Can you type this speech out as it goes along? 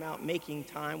about making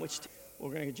time, which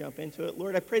we're going to jump into it.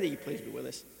 Lord, I pray that you please be with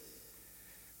us.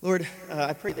 Lord,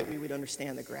 I pray that we would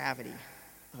understand the gravity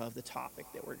of the topic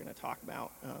that we're going to talk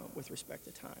about with respect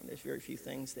to time. There's very few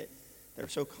things that are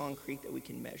so concrete that we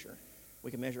can measure.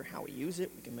 We can measure how we use it.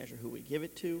 We can measure who we give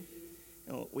it to.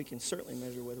 We can certainly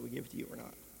measure whether we give it to you or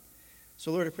not.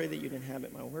 So, Lord, I pray that you'd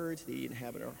inhabit my words, that you'd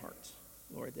inhabit our hearts.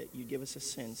 Lord, that you give us a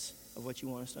sense of what you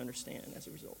want us to understand as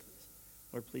a result of this.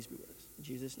 Lord, please be with us. In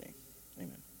Jesus' name,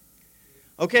 amen.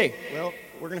 Okay, well,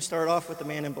 we're going to start off with the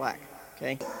man in black,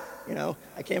 okay? You know,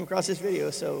 I came across this video,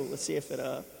 so let's see if it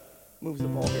moves the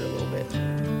ball here a little bit.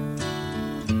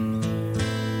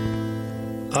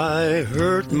 I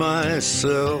hurt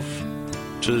myself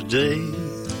today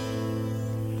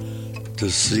to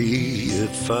see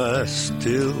if I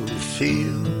still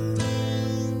feel.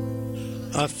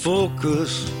 I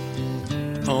focus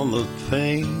on the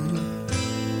pain,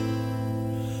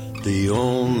 the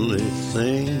only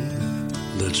thing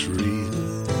that's real.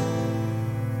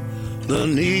 The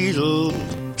needle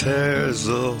tears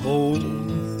a hole,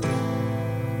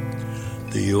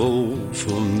 the old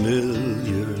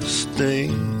familiar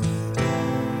sting.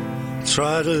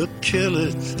 Try to kill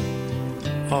it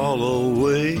all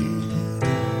away,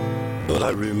 but I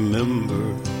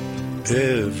remember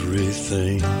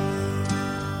everything.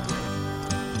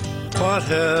 What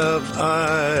have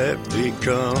I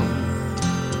become?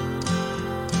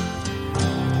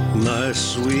 My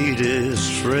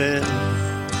sweetest friend.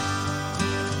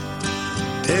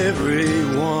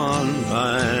 Everyone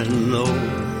I know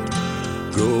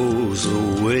goes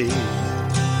away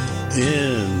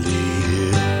in the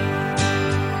end,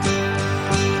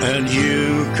 and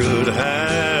you could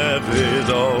have it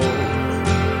all.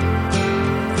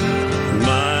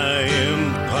 My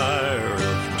empire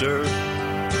of dirt,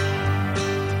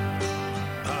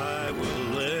 I will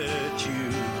let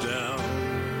you down.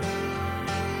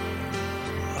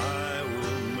 I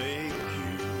will make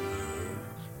you hurt.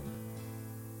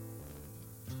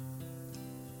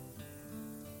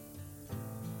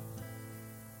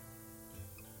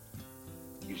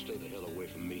 You stay the hell away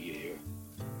from me, you hear?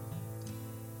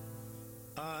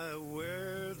 I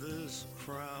wear this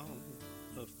crown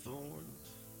of thorns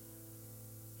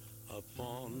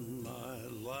upon my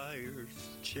liar's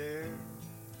chair,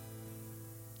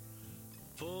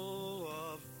 full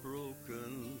of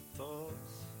broken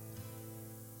thoughts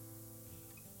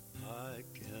I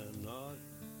cannot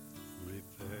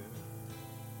repair.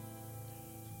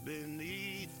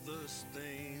 Beneath the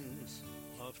stains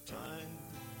of time,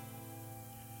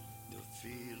 the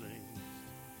feelings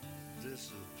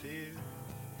disappear.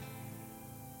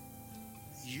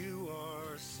 You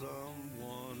are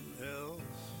someone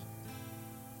else.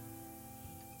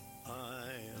 I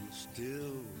am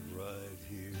still right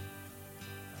here.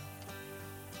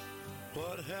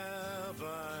 What have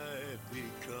I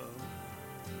become?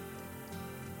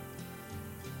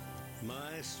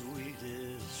 My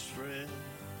sweetest friend.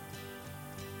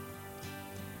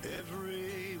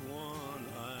 Everyone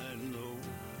I know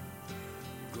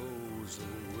goes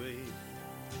away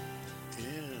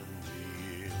in the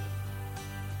end,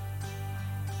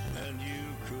 and you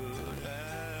could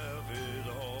have it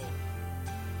all.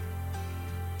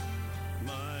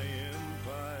 My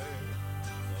empire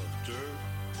of dirt,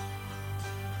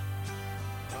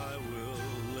 I will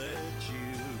let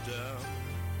you down.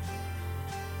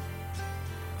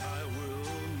 I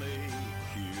will make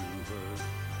you hurt.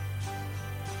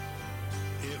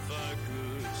 If I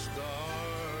could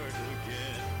start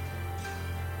again,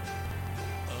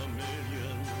 a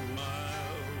million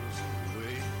miles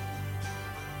away,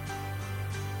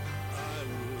 I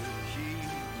would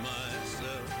keep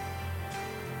myself.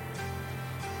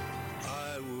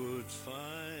 I would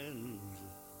find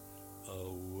a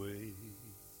way.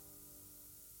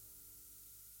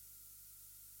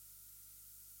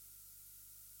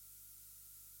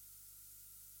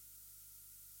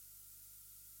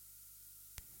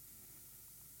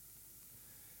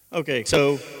 Okay,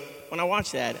 so when I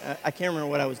watched that, I can't remember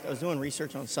what I was doing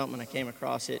research on something, and I came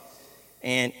across it,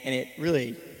 and it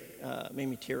really made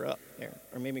me tear up there,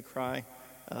 or made me cry,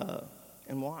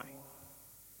 and why?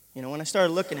 You know, when I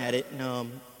started looking at it,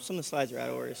 and some of the slides are out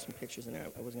of order, there's some pictures in there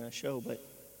I wasn't going to show, but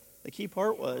the key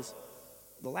part was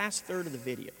the last third of the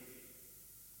video.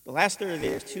 The last third of the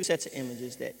video is two sets of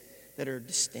images that are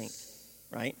distinct,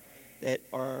 right? That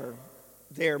are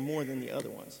there more than the other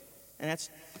ones. And that's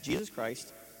Jesus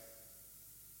Christ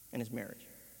and his marriage.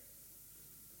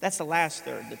 That's the last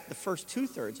third. The first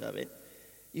two-thirds of it,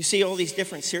 you see all these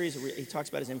different series. He talks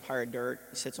about his empire of dirt.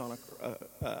 He sits on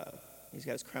he's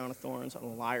got his crown of thorns on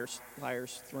a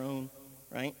liar's throne,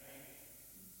 right?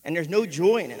 And there's no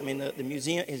joy in it. I mean,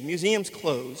 his museum's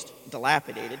closed,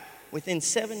 dilapidated. Within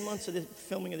 7 months of the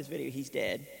filming of this video, he's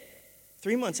dead.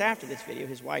 3 months after this video,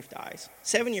 his wife dies.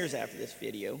 7 years after this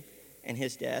video and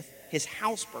his death, his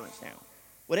house burns down.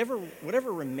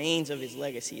 Whatever remains of his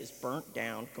legacy is burnt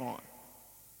down, gone.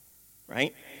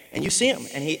 Right? And you see him,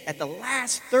 and he, at the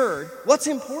last third, what's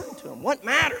important to him? What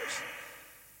matters?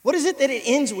 What is it that it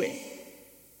ends with?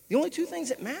 The only two things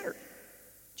that matter: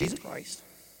 Jesus Christ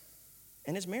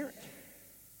and his marriage.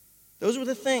 Those were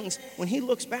the things, when he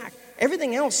looks back,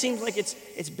 everything else seems like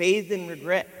it's bathed in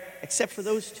regret, except for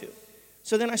those two.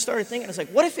 So then I started thinking, I was like,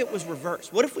 what if it was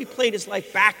reversed? What if we played his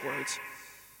life backwards,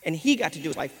 and he got to do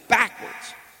his life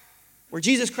backwards? Where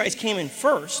Jesus Christ came in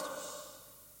first,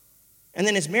 and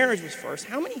then his marriage was first.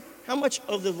 How much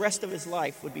of the rest of his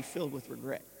life would be filled with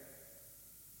regret?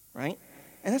 Right?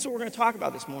 And that's what we're going to talk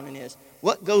about this morning, is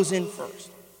what goes in first.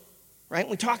 Right?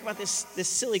 We talk about this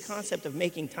silly concept of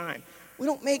making time. We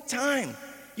don't make time.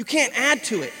 You can't add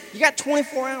to it. You got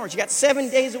 24 hours. You got 7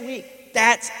 days a week.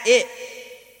 That's it.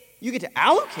 You get to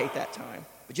allocate that time,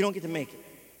 but you don't get to make it.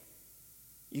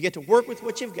 You get to work with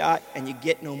what you've got, and you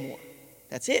get no more.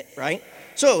 That's it, right?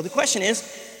 So the question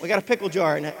is, we got a pickle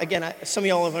jar. And again, some of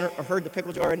y'all have heard the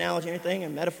pickle jar analogy or anything,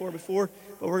 and metaphor before,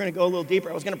 but we're going to go a little deeper.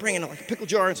 I was going to bring in like a pickle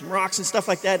jar and some rocks and stuff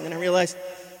like that, and then I realized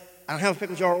I don't have a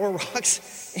pickle jar or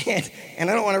rocks, and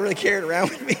I don't want to really carry it around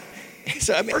with me.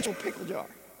 So I made a virtual pickle jar,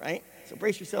 right? So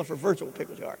brace yourself for a virtual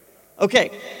pickle jar.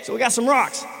 Okay, so we got some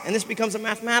rocks, and this becomes a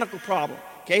mathematical problem.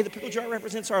 Okay, the pickle jar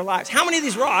represents our lives. How many of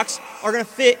these rocks are going to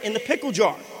fit in the pickle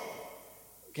jar?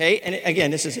 Okay, and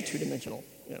again, this is a two-dimensional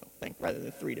thing rather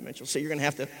than three-dimensional. So you're going to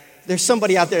have to, there's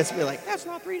somebody out there that's going to be like, that's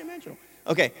not three-dimensional.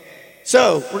 Okay,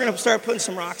 so we're going to start putting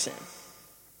some rocks in.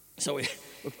 So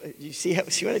you see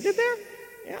what I did there?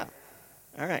 Yeah,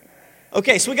 all right.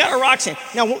 Okay, so we got our rocks in.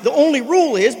 Now, the only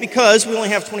rule is, because we only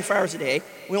have 24 hours a day,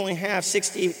 we only have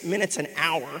 60 minutes an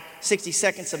hour, 60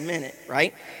 seconds a minute,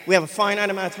 right? We have a finite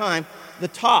amount of time. The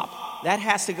top, that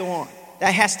has to go on.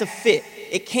 That has to fit.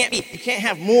 It can't be, you can't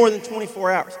have more than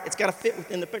 24 hours. It's got to fit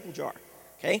within the pickle jar,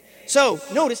 okay? So,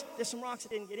 notice, there's some rocks that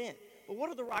didn't get in. But what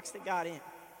are the rocks that got in?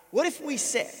 What if we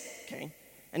said, okay,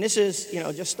 and this is,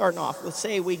 just starting off. Let's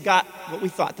say we got what we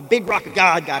thought. The big rock of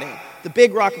God got in. The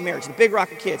big rock of marriage. The big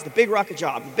rock of kids. The big rock of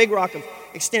job. The big rock of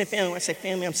extended family. When I say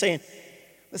family, I'm saying,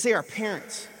 let's say our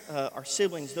parents, our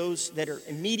siblings, those that are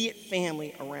immediate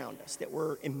family around us, that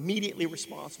we're immediately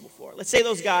responsible for. Let's say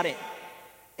those got in.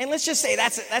 And let's just say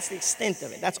that's the extent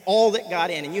of it. That's all that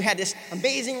got in. And you had this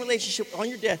amazing relationship on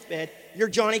your deathbed. You're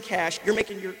Johnny Cash. You're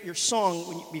making your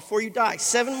song before you die,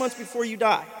 7 months before you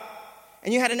die.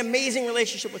 And you had an amazing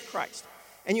relationship with Christ.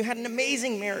 And you had an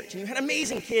amazing marriage. And you had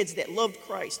amazing kids that loved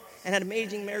Christ and had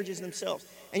amazing marriages themselves.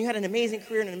 And you had an amazing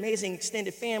career and an amazing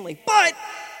extended family. But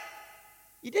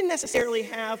you didn't necessarily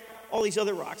have all these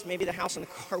other rocks. Maybe the house and the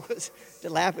car was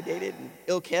dilapidated and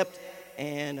ill-kept,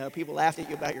 and people laughed at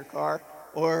you about your car.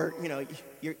 Or,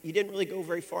 you didn't really go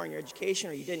very far in your education,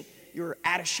 or you were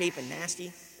out of shape and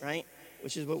nasty, right?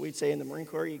 Which is what we'd say in the Marine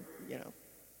Corps,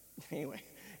 anyway.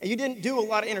 And you didn't do a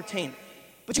lot of entertainment.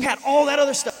 But you had all that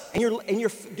other stuff, and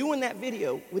you're doing that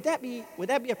video. Would that be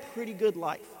a pretty good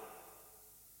life?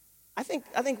 I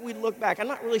think we'd look back. I'm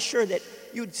not really sure that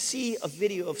you'd see a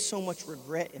video of so much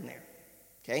regret in there.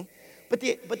 Okay? But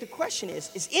the question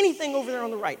is anything over there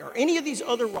on the right, or any of these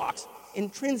other rocks,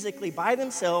 intrinsically by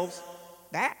themselves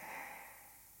bad?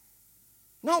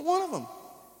 Not one of them.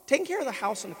 Taking care of the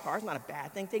house and the car is not a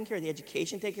bad thing. Taking care of the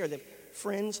education, taking care of the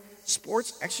friends,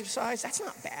 sports, exercise, that's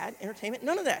not bad. Entertainment,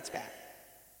 none of that's bad.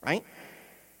 Right?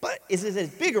 But is it a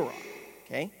bigger rock?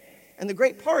 Okay? And the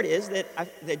great part is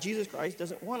that Jesus Christ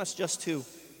doesn't want us just to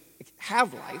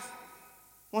have life.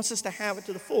 He wants us to have it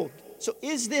to the full. So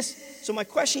my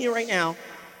question to you right now,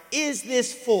 is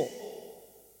this full?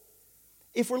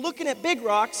 If we're looking at big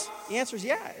rocks, the answer is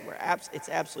yeah, it's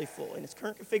absolutely full. In its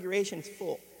current configuration, it's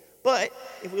full. But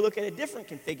if we look at a different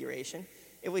configuration,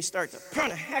 if we start to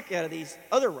pound the heck out of these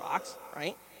other rocks,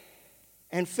 right,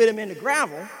 and fit them into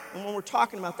gravel, and when we're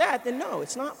talking about that, then no,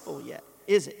 it's not full yet,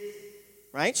 is it?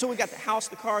 Right? So we've got the house,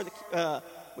 the car,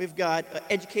 we've got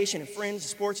education and friends,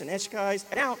 sports and exercise,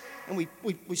 and out, and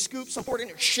we scoop some, pour it in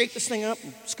there, shake this thing up,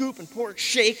 and scoop and pour it,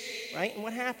 shake, right? And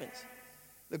what happens?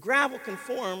 The gravel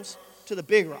conforms to the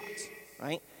big rocks,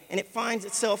 right? And it finds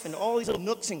itself in all these little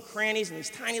nooks and crannies and these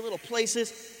tiny little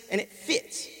places, and it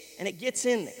fits, and it gets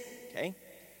in there, okay?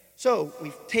 So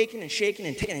we've taken and shaken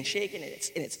and taken and shaken, and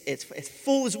it's as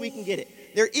full as we can get it.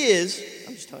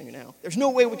 I'm just telling you now, there's no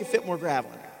way we can fit more gravel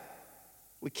in there.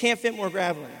 We can't fit more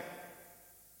gravel in there.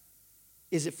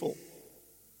 Is it full?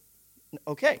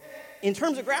 Okay. In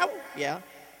terms of gravel, yeah.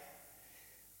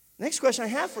 Next question I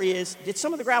have for you is, did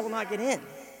some of the gravel not get in?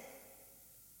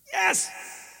 Yes!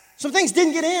 Some things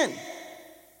didn't get in.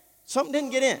 Something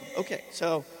didn't get in. Okay,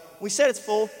 so we said it's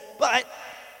full, but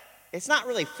it's not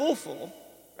really full,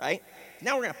 right?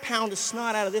 Now we're going to pound the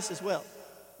snot out of this as well,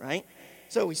 right?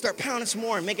 So we start pounding some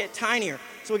more and make it tinier.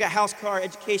 So we got house, car,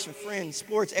 education, friends,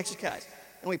 sports, exercise.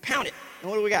 And we pound it. And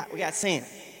what do we got? We got sand,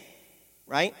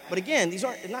 right? But again, these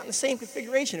aren't not in the same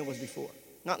configuration it was before.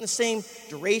 Not in the same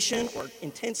duration or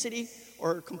intensity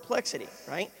or complexity,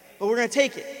 right? But we're going to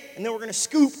take it, and then we're going to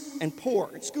scoop and pour,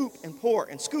 and scoop and pour,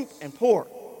 and scoop and pour,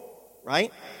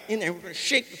 right? In there, we're going to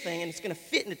shake the thing, and it's going to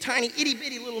fit into tiny,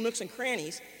 itty-bitty little nooks and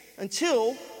crannies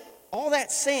until all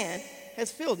that sand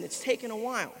has filled, and it's taken a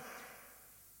while.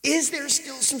 Is there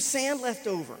still some sand left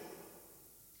over?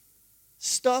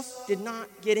 Stuff did not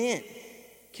get in.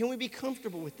 Can we be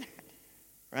comfortable with that,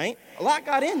 right? A lot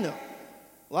got in, though.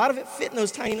 A lot of it fit in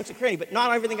those tiny nooks and crannies, but not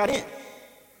everything got in.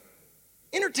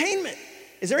 Entertainment.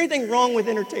 Is there anything wrong with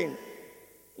entertainment?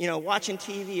 You know, watching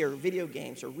TV or video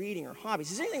games or reading or hobbies.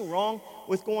 Is there anything wrong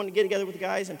with going to get together with the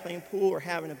guys and playing pool or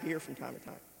having a beer from time to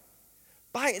time?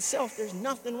 By itself, there's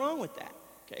nothing wrong with that,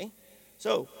 okay?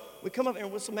 So we come up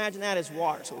and let's imagine that as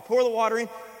water. So we pour the water in,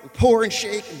 we pour and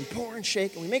shake, and we pour and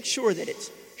shake, and we make sure that it's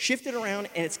shifted around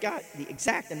and it's got the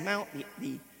exact amount,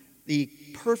 the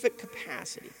perfect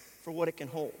capacity for what it can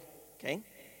hold, okay?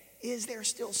 Is there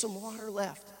still some water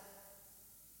left?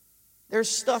 There's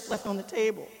stuff left on the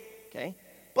table, okay?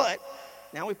 But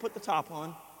now we put the top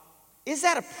on. Is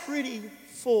that a pretty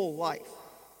full life?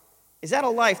 Is that a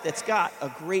life that's got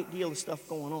a great deal of stuff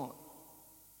going on?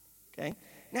 Okay?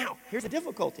 Now, here's the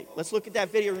difficulty. Let's look at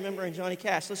that video, remember, in Johnny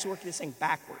Cash. Let's work this thing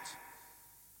backwards.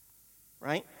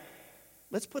 Right?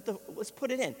 Let's put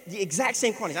it in. The exact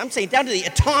same quantity. I'm saying down to the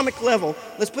atomic level,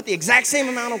 let's put the exact same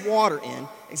amount of water in,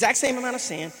 exact same amount of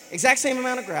sand, exact same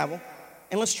amount of gravel,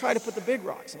 and let's try to put the big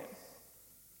rocks in.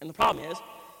 And the problem is,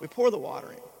 we pour the water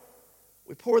in.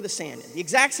 We pour the sand in. The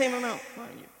exact same amount,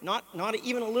 mind you. Not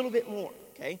even a little bit more,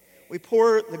 okay? We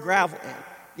pour the gravel in.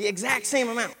 The exact same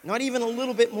amount. Not even a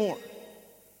little bit more.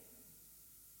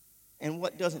 And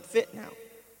what doesn't fit now?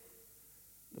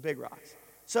 The big rocks.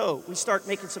 So we start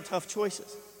making some tough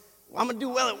choices. Well, I'm going to do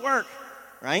well at work,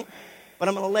 right? But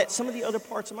I'm going to let some of the other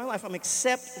parts of my life, I'm going to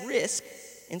accept risk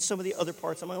in some of the other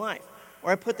parts of my life. Or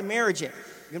I put the marriage in.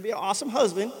 You're going to be an awesome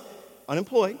husband,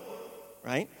 unemployed,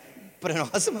 right? But an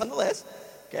awesome nonetheless,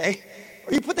 okay?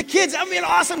 Or you put the kids, I'm going to be an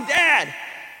awesome dad,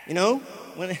 you know,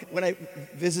 when I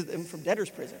visit them from debtor's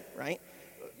prison, right?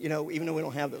 You know, even though we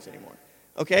don't have those anymore.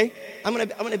 Okay? I'm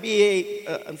gonna be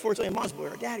unfortunately a mom's boy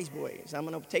or a daddy's boy. So I'm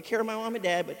gonna take care of my mom and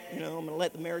dad, but you know, I'm gonna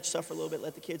let the marriage suffer a little bit,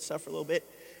 let the kids suffer a little bit.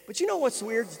 But you know what's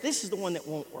weird? This is the one that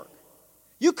won't work.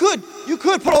 You could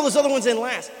put all those other ones in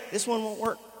last. This one won't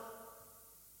work.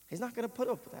 He's not gonna put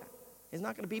up with that. He's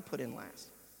not gonna be put in last.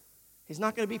 He's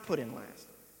not gonna be put in last.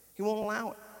 He won't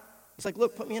allow it. It's like,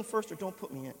 look, put me in first or don't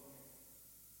put me in.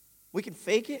 We can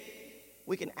fake it.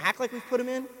 We can act like we've put him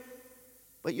in.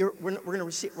 But we're going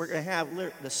to have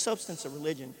the substance of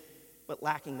religion, but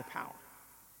lacking the power.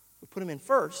 We put him in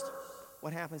first,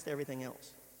 what happens to everything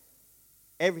else?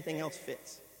 Everything else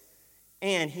fits.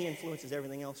 And he influences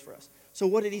everything else for us. So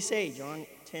what did he say? John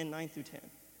 10, 9 through 10,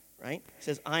 right? He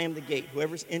says, I am the gate.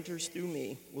 Whoever enters through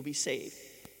me will be saved.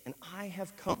 And I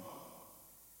have come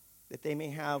that they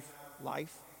may have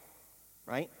life,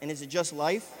 right? And is it just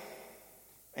life?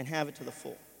 And have it to the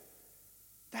full.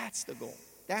 That's the goal.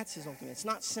 That's his ultimate. It's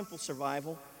not simple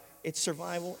survival. It's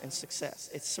survival and success.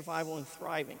 It's survival and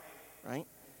thriving, right?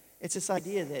 It's this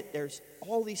idea that there's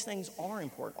all these things are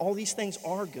important. All these things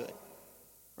are good,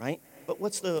 right? But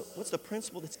what's the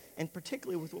principle that's, and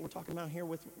particularly with what we're talking about here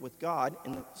with God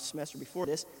in the semester before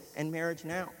this and marriage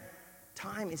now.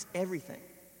 Time is everything.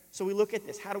 So we look at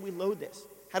this. How do we load this?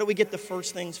 How do we get the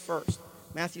first things first?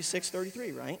 Matthew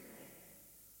 6:33, right?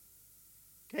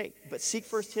 Okay, but seek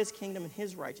first his kingdom and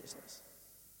his righteousness.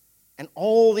 And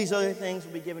all these other things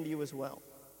will be given to you as well.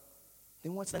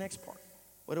 Then what's the next part?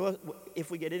 What if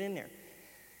we get it in there?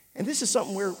 And this is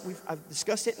something where I've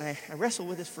discussed it, and I wrestled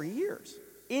with this for years.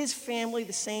 Is family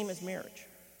the same as marriage?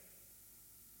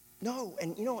 No,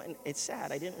 and you know, and it's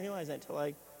sad. I didn't realize that until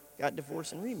I got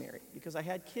divorced and remarried, because I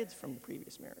had kids from the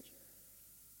previous marriage.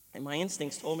 And my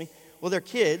instincts told me, well, they're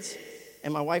kids,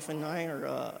 and my wife and I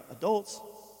are adults,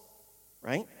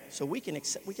 right? So we can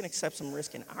accept some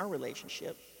risk in our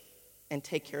relationship and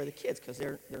take care of the kids because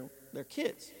they're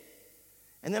kids.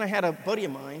 And then I had a buddy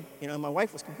of mine, you know, my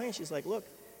wife was complaining. She's like, look,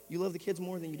 you love the kids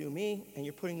more than you do me, and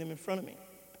you're putting them in front of me.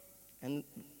 And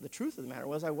the truth of the matter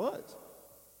was I was.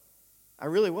 I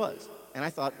really was. And I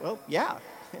thought, well, yeah,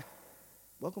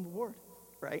 welcome aboard,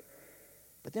 right?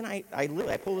 But then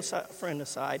I pulled a friend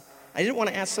aside. I didn't want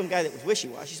to ask some guy that was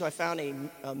wishy-washy, so I found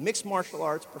a mixed martial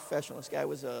arts professional. This guy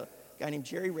was a guy named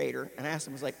Jerry Rader, and I asked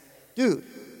him, I was like, dude,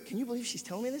 can you believe she's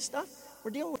telling me this stuff?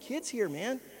 We're dealing with kids here,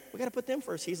 man. We got to put them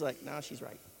first. He's like, no, she's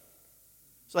right.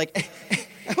 It's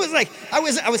like, I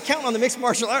was counting on the mixed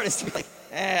martial artist to be like,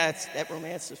 that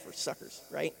romance is for suckers,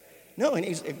 right? No, and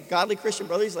he's a godly Christian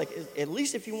brother. He's like, at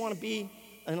least if you want to be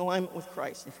in alignment with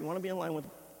Christ, if you want to be in line with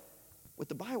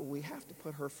the Bible, we have to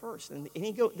put her first. And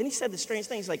then he said the strange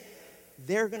thing. He's like,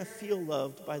 they're going to feel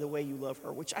loved by the way you love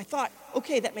her, which I thought,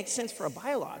 okay, that makes sense for a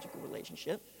biological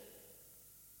relationship.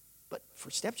 But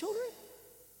for stepchildren?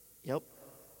 Yep.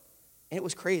 And it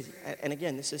was crazy. And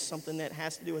again, this is something that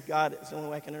has to do with God. It's the only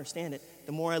way I can understand it.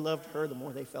 The more I loved her, the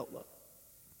more they felt loved.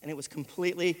 And it was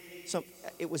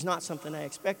it was not something I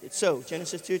expected. So,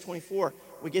 Genesis 2:24,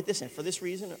 we get this in. For this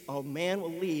reason, a man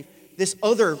will leave this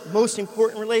other most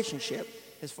important relationship,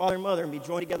 his father and mother, and be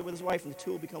joined together with his wife, and the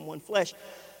two will become one flesh.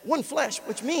 One flesh,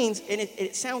 which means, and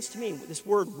it sounds to me, this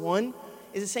word one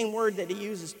is the same word that he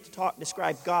uses to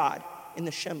describe God in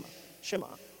the Shema,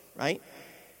 right?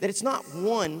 That it's not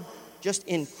one just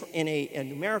in a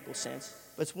numerical sense,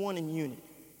 but it's one in unity,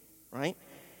 right?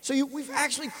 So we've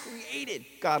actually created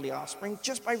godly offspring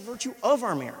just by virtue of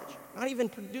our marriage, not even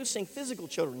producing physical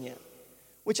children yet,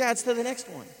 which adds to the next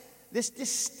one, this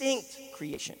distinct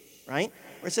creation, right?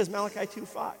 Where it says Malachi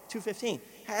 2:15,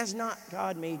 has not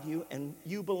God made you, and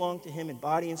you belong to him in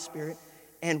body and spirit,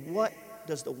 and what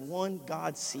does the one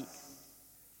God seek?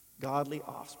 Godly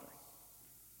offspring.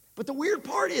 But the weird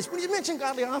part is, when you mention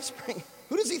godly offspring,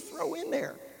 who does he throw in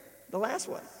there? The last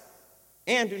one.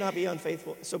 And do not be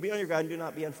unfaithful. So be on your guard and do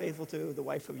not be unfaithful to the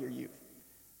wife of your youth.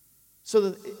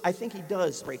 So I think he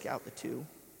does break out the two.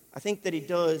 I think that he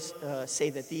does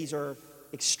say that these are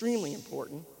extremely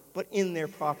important, but in their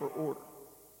proper order.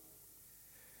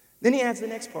 Then he adds the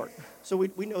next part. So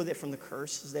we know that from the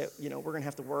curse is that, we're going to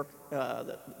have to work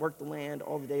the land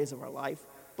all the days of our life.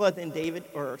 But then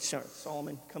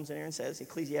Solomon comes in here and says,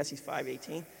 Ecclesiastes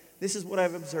 5:18, this is what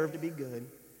I've observed to be good,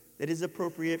 that it is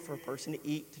appropriate for a person to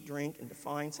eat, to drink, and to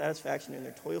find satisfaction in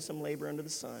their toilsome labor under the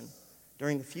sun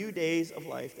during the few days of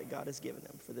life that God has given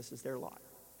them, for this is their lot.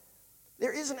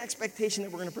 There is an expectation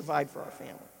that we're going to provide for our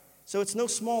family. So it's no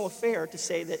small affair to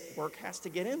say that work has to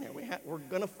get in there. We're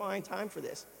going to find time for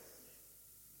this.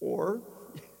 Or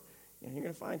you're going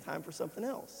to find time for something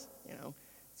else.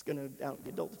 It's going to down at the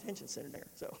adult detention center there.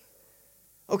 So,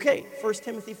 okay, 1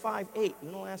 Timothy 5:8, and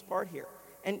then the last part here.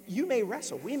 And we may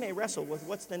wrestle with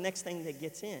what's the next thing that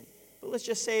gets in. But let's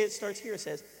just say it starts here. It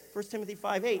says, 1 Timothy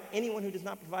 5:8, anyone who does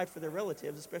not provide for their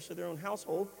relatives, especially their own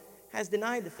household, has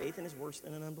denied the faith and is worse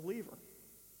than an unbeliever.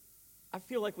 I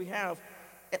feel like we have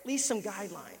at least some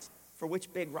guidelines for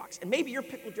which big rocks. And maybe your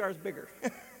pickle jar is bigger.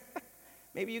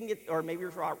 Maybe you can get, or maybe your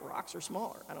rocks are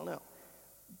smaller. I don't know.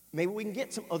 Maybe we can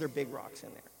get some other big rocks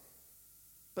in there.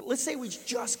 But let's say we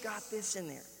just got this in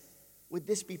there. Would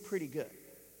this be pretty good?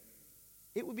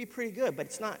 It would be pretty good, but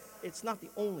it's not the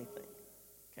only thing.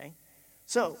 Okay?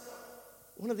 So,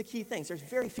 one of the key things, there's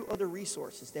very few other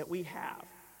resources that we have,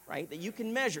 right, that you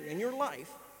can measure in your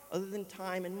life other than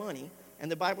time and money. And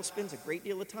the Bible spends a great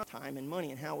deal of time and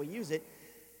money in how we use it.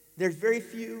 There's very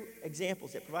few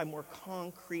examples that provide more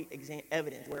concrete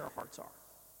evidence where our hearts are,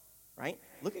 right?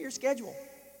 Look at your schedule.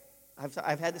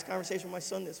 I've had this conversation with my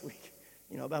son this week,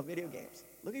 about video games.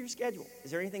 Look at your schedule.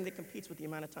 Is there anything that competes with the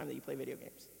amount of time that you play video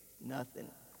games? Nothing.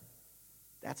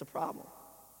 That's a problem.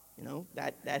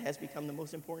 That has become the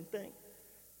most important thing.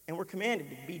 And we're commanded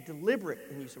to be deliberate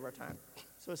in the use of our time.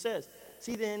 So it says,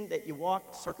 see then that you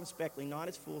walk circumspectly, not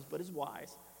as fools, but as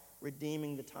wise,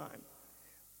 redeeming the time.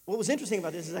 What was interesting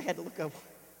about this is I had to look up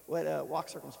what walk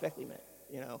circumspectly meant.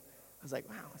 I was like,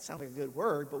 wow, that sounds like a good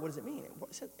word, but what does it mean?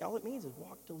 All it means is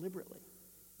walk deliberately.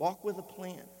 Walk with a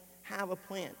plan. Have a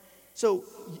plan. So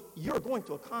you're going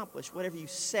to accomplish whatever you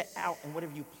set out and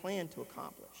whatever you plan to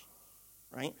accomplish,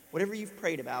 right? Whatever you've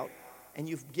prayed about and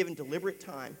you've given deliberate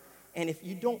time. And if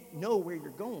you don't know where you're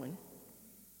going,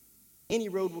 any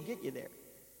road will get you there,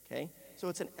 okay? So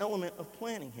it's an element of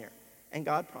planning here. And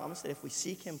God promised that if we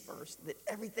seek him first, that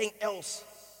everything else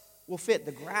will fit.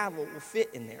 The gravel will fit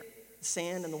in there. The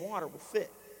sand and the water will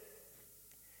fit.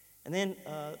 And then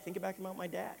thinking back about my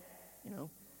dad,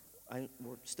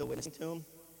 we're still witnessing to him.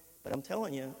 But I'm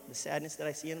telling you, the sadness that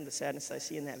I see in him, the sadness I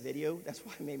see in that video, that's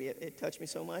why maybe it touched me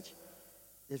so much.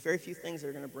 There's very few things that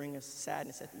are going to bring us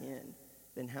sadness at the end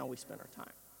than how we spend our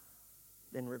time,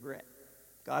 than regret.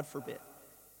 God forbid.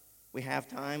 We have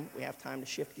time to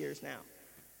shift gears now.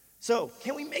 So,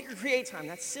 can we make or create time?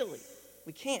 That's silly.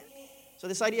 We can't. So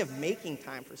this idea of making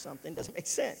time for something doesn't make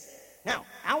sense. Now,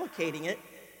 allocating it,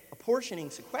 apportioning,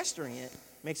 sequestering it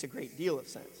makes a great deal of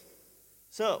sense.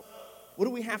 So, what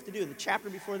do we have to do? The chapter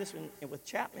before this one with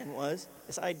Chapman was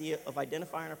this idea of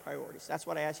identifying our priorities. That's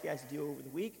what I asked you guys to do over the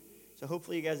week. So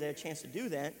hopefully you guys had a chance to do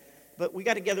that. But we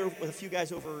got together with a few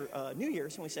guys over New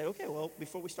Year's, and we said, okay, well,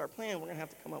 before we start planning, we're going to have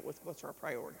to come up with what's our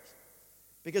priorities.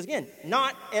 Because, again,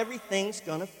 not everything's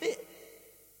going to fit.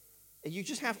 We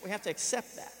have to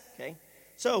accept that, okay?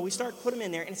 So we put them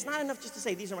in there, and it's not enough just to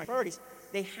say these are my priorities.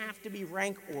 They have to be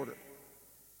rank ordered.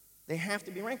 They have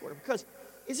to be rank ordered. Because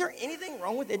is there anything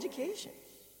wrong with education?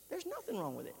 There's nothing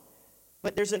wrong with it.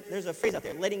 But there's a phrase out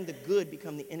there, letting the good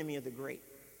become the enemy of the great.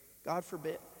 God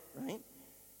forbid, right?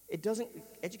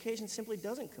 Education simply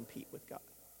doesn't compete with God.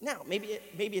 Now, maybe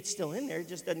it's still in there, it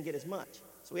just doesn't get as much.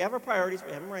 So we have our priorities,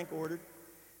 we have them rank ordered.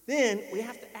 Then we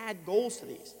have to add goals to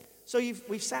these. So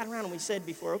we've sat around and we said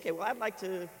before, okay, well, I'd like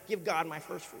to give God my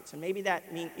first fruits. And maybe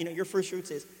that means, your first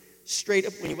fruits is straight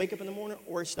up when you wake up in the morning,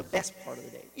 or it's the best part of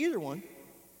the day. Either one.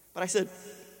 But I said,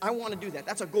 I want to do that.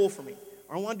 That's a goal for me.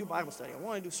 Or I want to do Bible study. I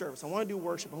want to do service. I want to do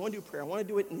worship. I want to do prayer. I want to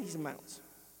do it in these amounts.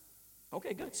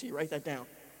 Okay, good. So you write that down.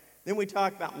 Then we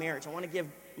talk about marriage. I want to give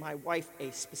my wife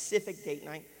a specific date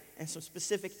night and some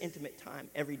specific intimate time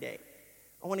every day.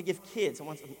 I want to give kids. I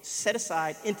want to set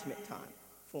aside intimate time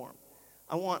for them.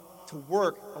 I want to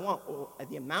work. I want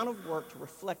the amount of work to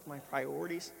reflect my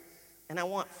priorities. And I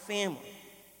want family.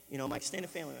 My extended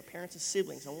family, my parents and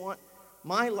siblings. I want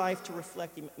my life to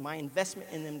reflect, my investment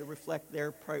in them to reflect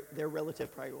their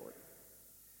relative priority.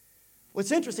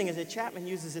 What's interesting is that Chapman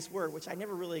uses this word, which I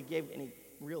never really gave any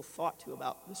real thought to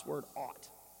about this word ought.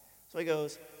 So he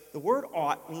goes, the word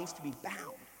ought means to be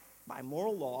bound by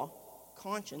moral law,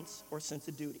 conscience, or sense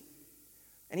of duty.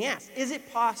 And he asks, is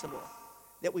it possible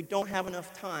that we don't have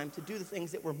enough time to do the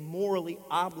things that we're morally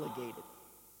obligated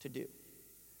to do?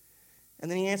 And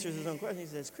then he answers his own question. He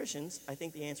says, Christians, I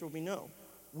think the answer will be no.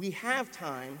 We have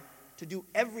time to do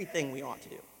everything we ought to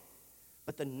do.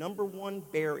 But the number one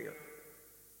barrier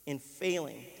in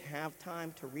failing to have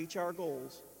time to reach our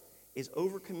goals is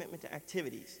overcommitment to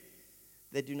activities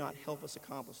that do not help us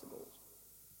accomplish the goals.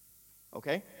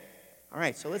 Okay? All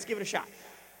right, so let's give it a shot.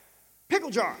 Pickle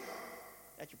jar.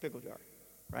 That's your pickle jar,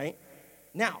 right?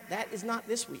 Now, that is not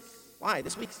this week. Why?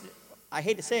 This week's, I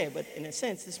hate to say it, but in a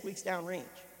sense, this week's downrange,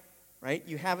 right?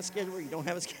 You have a schedule or you don't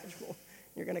have a schedule.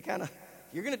 You're going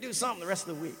to do something the rest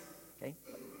of the week, okay?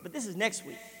 But this is next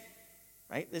week,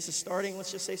 right? This is starting,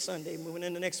 let's just say Sunday, moving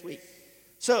into next week.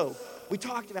 So we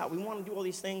talked about, we want to do all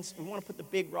these things. We want to put the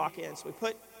big rock in. So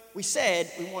we said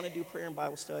we want to do prayer and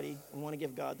Bible study. We want to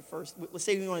give God the first, let's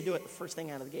say we want to do it the first thing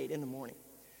out of the gate in the morning.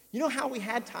 You know how we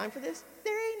had time for this?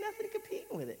 There ain't nothing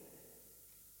competing with it.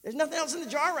 There's nothing else in the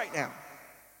jar right now.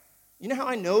 You know how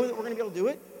I know that we're going to be able to do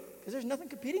it? Because there's nothing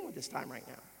competing with this time right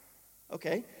now.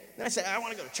 Okay? Then I said, I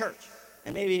want to go to church.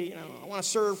 And maybe, I want to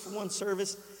serve for one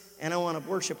service, and I want to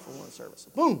worship for one service.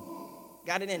 Boom!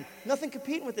 Got it in. Nothing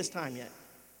competing with this time yet.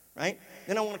 Right?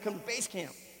 Then I want to come to base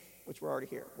camp, which we're already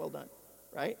here. Well done.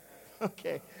 Right?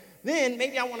 Okay. Then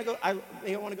maybe I want to go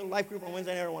to life group on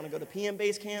Wednesday night, or I want to go to PM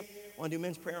base camp. I want to do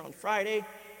men's prayer on Friday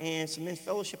and some men's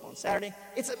fellowship on Saturday.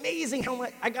 It's amazing how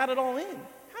much I got it all in.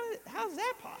 How is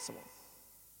that possible?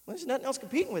 Well, there's nothing else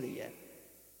competing with it yet.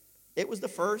 It was the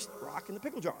first rock in the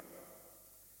pickle jar.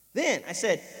 Then I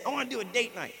said, I want to do a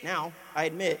date night. Now, I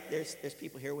admit there's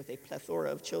people here with a plethora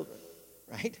of children,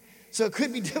 right? So it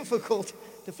could be difficult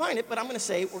to find it, but I'm going to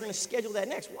say we're going to schedule that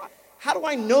next. Why? How do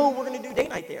I know we're going to do date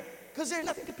night there? Because there's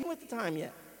nothing competing with the time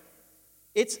yet.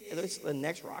 It's the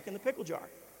next rock in the pickle jar.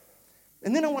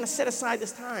 And then I want to set aside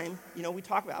this time. We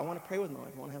talk about, I want to pray with my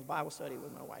wife. I want to have Bible study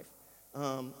with my wife.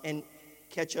 And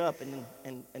catch up and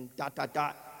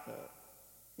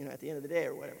at the end of the day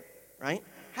or whatever, right?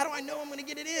 How do I know I'm going to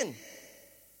get it in?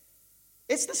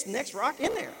 It's this next rock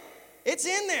in there. It's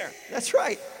in there. That's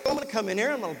right. I'm going to come in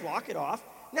there. I'm going to block it off.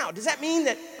 Now, does that mean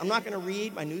that I'm not going to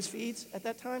read my news feeds at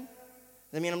that time?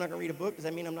 Does that mean I'm not going to read a book? Does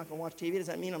that mean I'm not going to watch TV? Does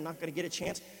that mean I'm not going to get a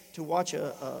chance to watch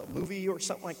a movie or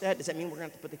something like that? Does that mean we're going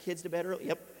to have to put the kids to bed early?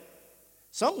 Yep.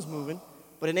 Something's moving,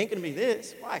 but it ain't going to be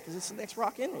this. Why? Because it's the next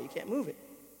rock in there. You can't move it.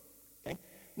 Okay? And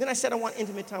then I said I want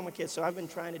intimate time with kids, so I've been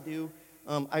trying to do,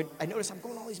 I noticed I'm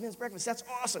going to all these men's breakfasts. That's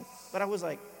awesome. But I was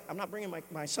like, I'm not bringing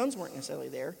my sons weren't necessarily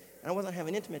there, and I wasn't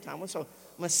having intimate time with them, so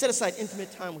I'm going to set aside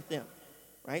intimate time with them.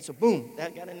 Right? So boom,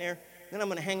 that got in there. Then we're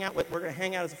going to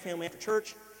hang out as a family after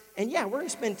church. And yeah, we're going to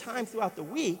spend time throughout the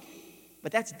week,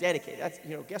 but that's dedicated. That's,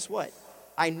 guess what?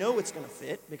 I know it's going to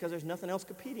fit because there's nothing else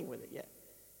competing with it yet.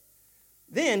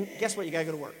 Then, guess what? You got to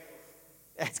go to work.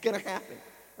 That's going to happen,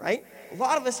 right? A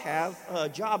lot of us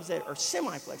have jobs that are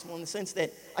semi-flexible in the sense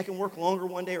that I can work longer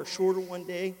one day or shorter one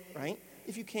day, right?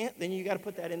 If you can't, then you got to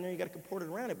put that in there. You got to comport it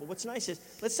around it. But what's nice is,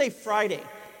 let's say Friday.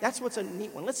 That's what's a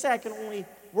neat one. Let's say I can only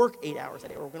work 8 hours a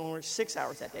day, or we're going to work 6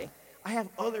 hours that day. I have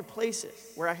other places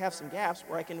where I have some gaps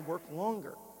where I can work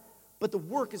longer. But the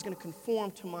work is going to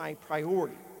conform to my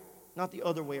priority, not the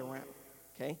other way around.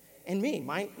 Okay? And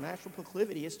my natural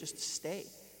proclivity is just to stay.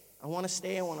 I want to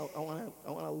stay. I want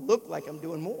to look like I'm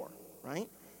doing more. Right?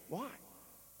 Why?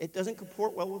 It doesn't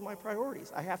comport well with my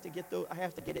priorities. I have to get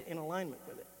it in alignment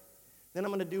with it. Then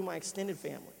I'm going to do my extended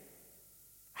family.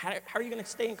 How are you going to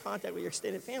stay in contact with your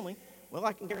extended family? Well,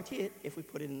 I can guarantee it if we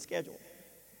put it in the schedule.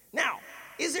 Now,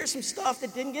 is there some stuff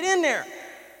that didn't get in there?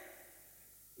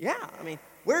 Yeah, I mean,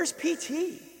 where's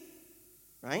PT?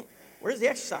 Right? Where's the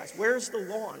exercise? Where's the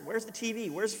lawn? Where's the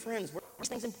TV? Where's friends? Where's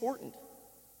things important?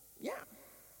 Yeah.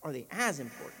 Are they as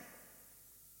important?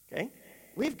 Okay?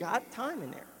 We've got time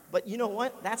in there. But you know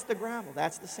what? That's the gravel,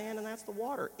 that's the sand, and that's the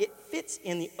water. It fits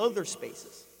in the other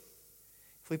spaces.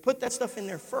 If we put that stuff in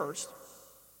there first,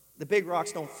 the big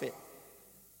rocks don't fit.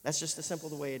 That's just the simple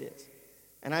the way it is.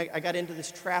 And I got into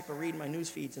this trap of reading my news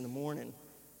feeds in the morning,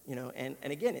 and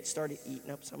again, it started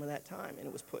eating up some of that time. And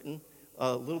it was putting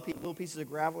little pieces of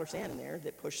gravel or sand in there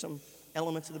that pushed some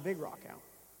elements of the big rock out.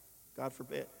 God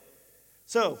forbid.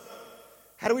 So,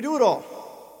 how do we do it all?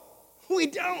 We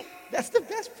don't. That's the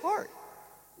best part.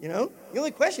 The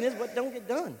only question is what don't get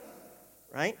done,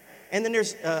 right? And then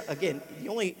there's, again,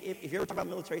 if you ever talk about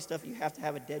military stuff, you have to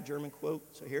have a dead German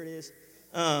quote. So here it is.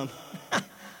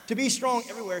 To be strong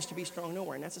everywhere is to be strong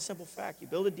nowhere. And that's a simple fact. You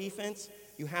build a defense,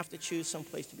 you have to choose some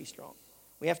place to be strong.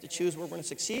 We have to choose where we're going to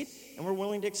succeed, and we're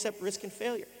willing to accept risk and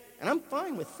failure. And I'm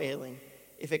fine with failing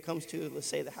if it comes to, let's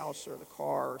say, the house or the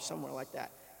car or somewhere like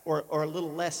that, or a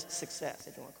little less success,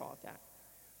 if you want to call it that.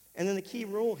 And then the key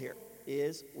rule here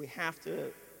is we have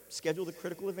to schedule the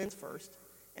critical events first,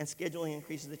 and scheduling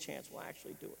increases the chance we'll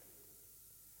actually do it.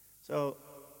 So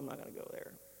I'm not going to go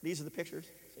there. These are the pictures,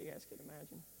 so you guys can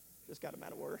imagine. Just got them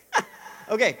out of order.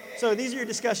 Okay, so these are your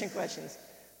discussion questions.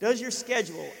 Does your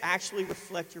schedule actually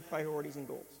reflect your priorities and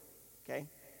goals? Okay,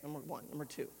 number one. Number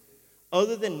two,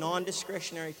 other than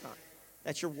non-discretionary time,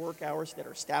 that's your work hours that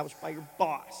are established by your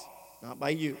boss, not by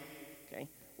you. Okay,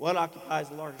 what occupies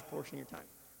the largest portion of your time?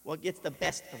 What gets the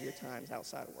best of your times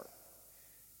outside of work?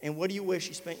 And what do you wish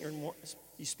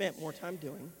you spent more time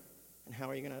doing, and how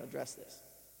are you going to address this?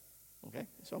 Okay,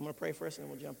 so I'm going to pray for us, and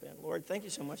then we'll jump in. Lord, thank you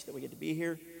so much that we get to be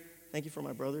here. Thank you for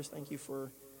my brothers. Thank you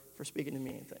for speaking to me.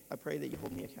 And I pray that you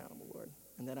hold me accountable, Lord,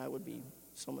 and that I would be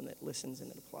someone that listens and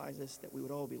that applies this, that we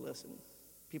would all be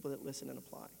people that listen and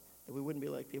apply, that we wouldn't be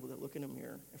like people that look in a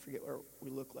mirror and forget what we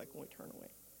look like when we turn away.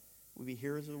 We'd be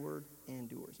hearers of the word and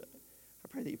doers of it. I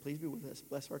pray that you please be with us.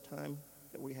 Bless our time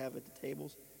that we have at the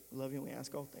tables. We love you and we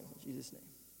ask all things in Jesus' name.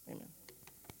 Amen.